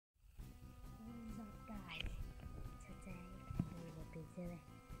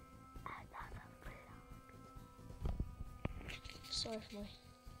Sorry for my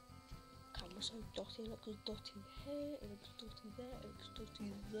camera so dotty. It looks dotty here, it looks dotty there, it looks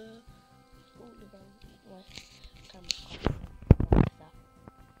dotty there. It's all around my camera. Like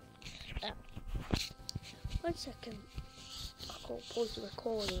that. 1 second. I can't pause the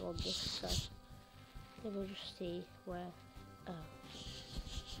recording on this, so then we'll just see where.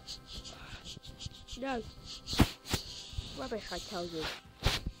 No! Rubbish, I tell you.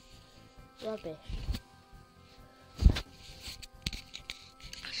 Rubbish.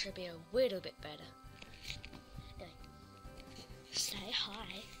 I should be a little bit better. Anyway. Say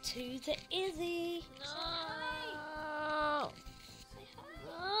hi to the Izzy! No! Say hi! Say hi!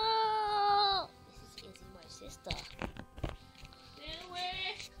 No! This is Izzy, my sister. Get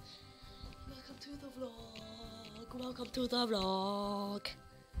away! Welcome to the vlog. Welcome to the vlog.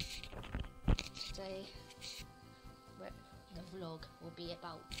 Today, the vlog will be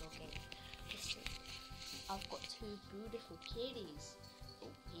about vlogging. Listen, I've got 2 beautiful kitties. Oh,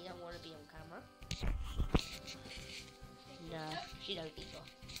 you don't want to be on camera? No, she don't either.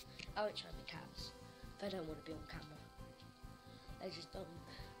 I won't show the cats. They don't want to be on camera. They just don't.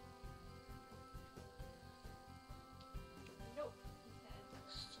 Nope.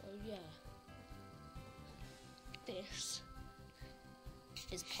 So yeah, this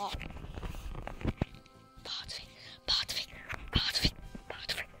is part of it.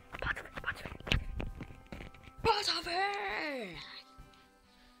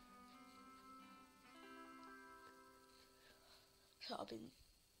 So I've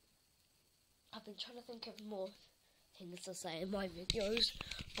been trying to think of more things to say in my videos,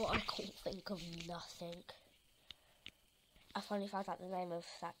 but I can't think of nothing. I finally found out the name of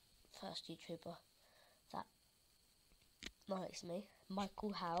that first YouTuber that likes me,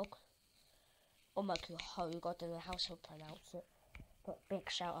 Michael Haug, or Michael Hogue, I don't know how to pronounce it, but big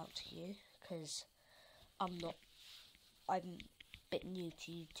shout out to you, because I'm a bit new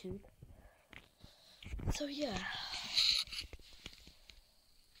to YouTube. So yeah,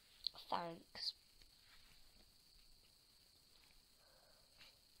 thanks.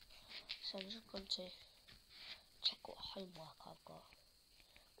 So I'm just going to check what homework I've got.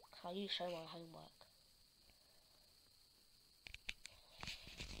 I usually show my homework.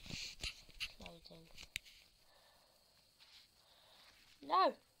 Loading.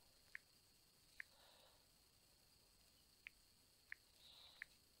 No!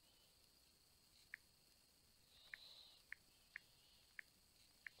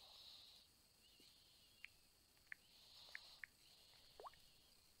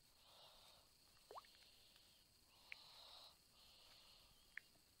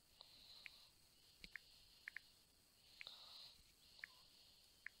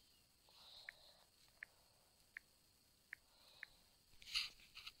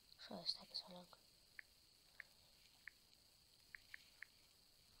 Sorry it's taking so long.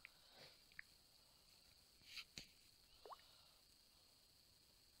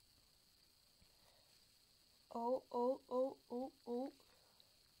 Oh.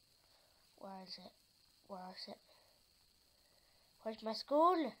 Where is it? Where's my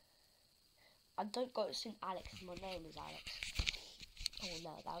school? I don't go to St. Alex, my name is Alex. Oh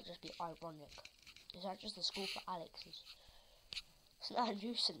no, that would just be ironic. Is that just the school for Alexes? St.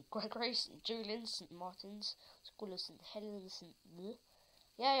 Andrew, St. Gregory, St. Julian, St. Martin's, School of St. Helen, St.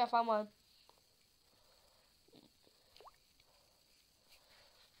 Yeah, I found one.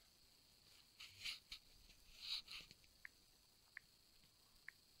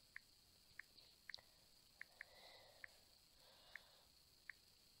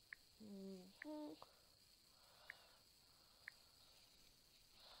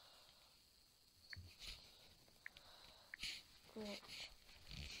 Great.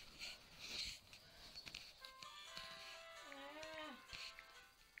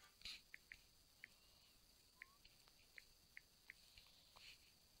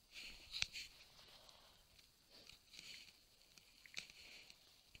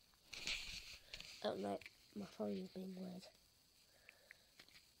 Oh no, my phone is being weird.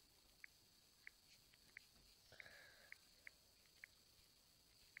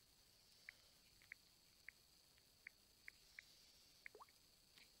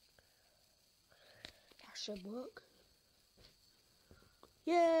 That should work.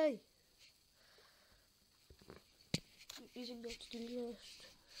 Yay! Using the to-do list.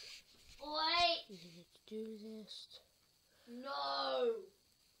 Wait! Using the to-do list. No!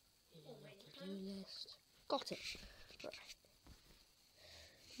 Using the to-do list. Got it. Right.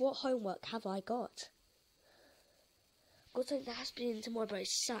 What homework have I got? Got something that has to be in tomorrow, but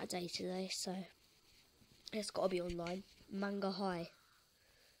it's Saturday today, so it's got to be online. Manga High.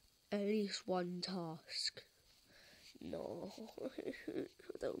 At least one task. No, I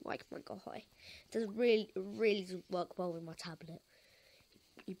don't like my guy. It doesn't really doesn't work well with my tablet.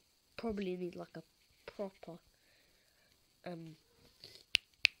 You probably need like a proper,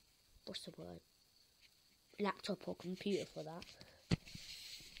 what's the word? Laptop or computer for that.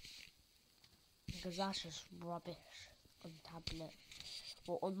 Because that's just rubbish on tablet.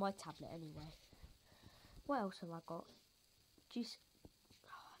 Or on my tablet anyway. What else have I got?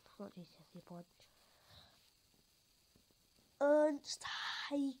 Not GCSE pod. Ernst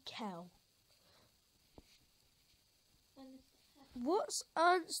Haeckel. What's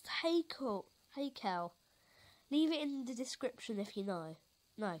Ernst Haeckel? Leave it in the description if you know.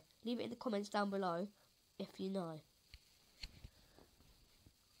 No, leave it in the comments down below if you know.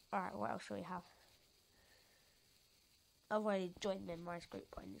 Alright, what else shall we have? I've already joined the Memrise group,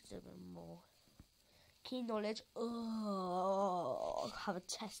 but I need to do more. Key knowledge. Oh, I'll have a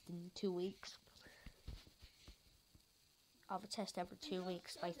test in 2 weeks. I have a test every 2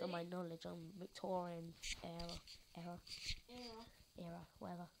 weeks based on my knowledge on Victorian era,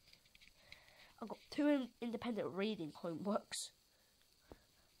 whatever. I've got 2 independent reading homeworks.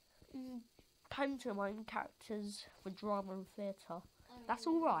 Pantomime characters for drama and theatre. That's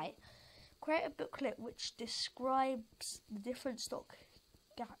alright. Create a booklet which describes the different stock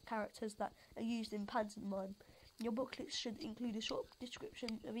characters that are used in pantomime. Your booklet should include a short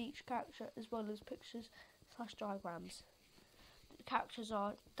description of each character as well as pictures/diagrams. The characters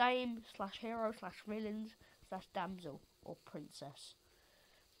are dame/hero/villains/damsel or princess.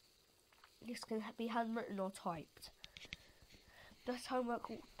 This can be handwritten or typed. This homework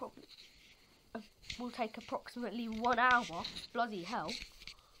will take approximately 1 hour. Bloody hell.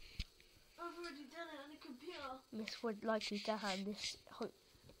 I've already done it on the computer. Miss would like you to hand this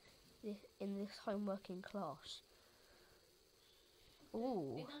in this homework in class.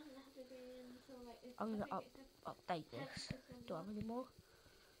 Ooh. It doesn't have to be until like. I'm gonna update this. Do I have any more?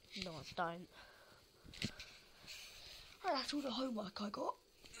 No, I don't. Right, that's all the homework I got.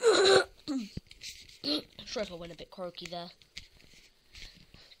 Sorry if I went a bit croaky there.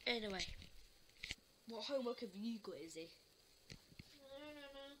 Anyway, what homework have you got, Izzy?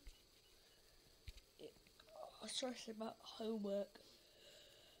 No. I'm stressed about homework.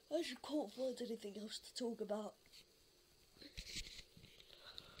 I just can't find anything else to talk about.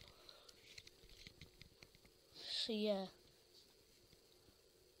 So yeah,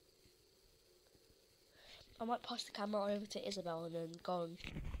 I might pass the camera over to Isabel and then go on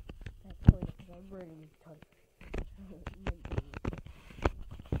the toilet because I really need to.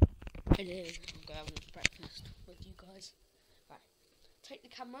 And then I'm going to have breakfast with you guys. Right, take the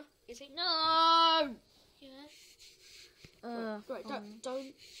camera. Izzy? No. Yeah. Right,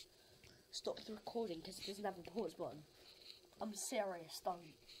 don't stop the recording because it doesn't have a pause button. I'm serious,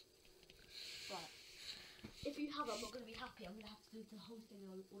 don't. Right. If you have it, I'm not going to be happy. I'm going to have to do the whole thing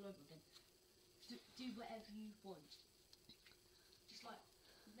all over again. Do whatever you want. Just like,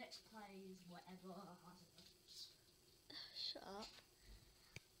 let's play whatever. I don't know. Shut up.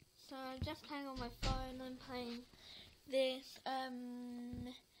 So I'm just playing on my phone. I'm playing this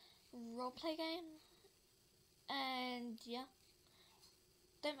roleplay game. And yeah,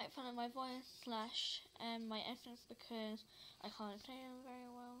 don't make fun of my voice / my accents because I can't say them very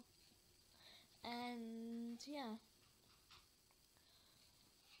well. And yeah,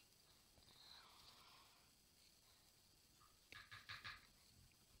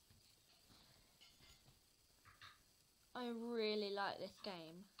 I really like this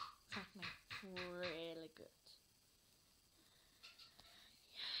game. Trust me, really good.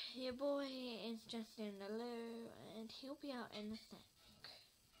 Your boy is just in the loo and he'll be out in a sec.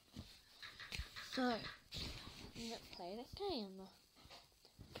 So, let's play this game.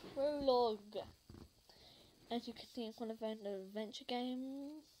 Prologue. As you can see, it's one of those adventure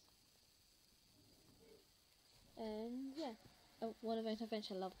games. And yeah, one of those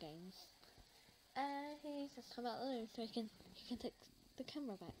adventure love games. And he's just come out of the loo so he can take the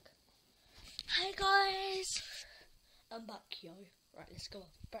camera back. Hey guys! I'm back, yo. Right, let's go on.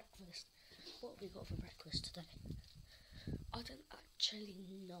 Breakfast. What have we got for breakfast today? I don't actually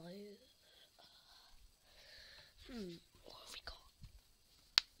know. What have we got?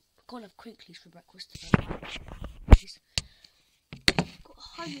 We're gonna have crinklies for breakfast today. We've got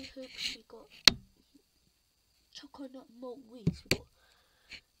honey hoops, we've got chocolate malt wheats, we've got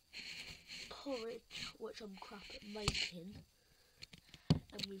porridge, which I'm crap at making,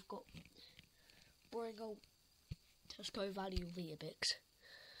 and we've got boring old Tesco value Weetabix. I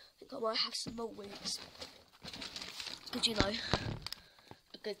think I might have some malt wheats. Because you know,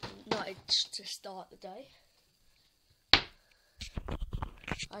 a good night to start the day.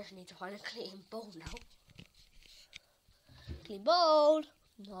 I just need to find a clean bowl now. Technically bald.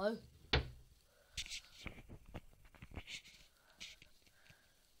 No. Right,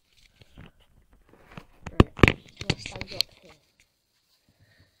 I'm gonna stand you up here.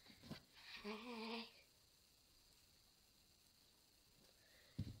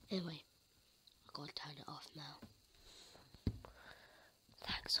 Anyway, I gotta turn it off now.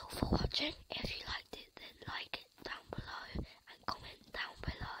 Thanks all for watching.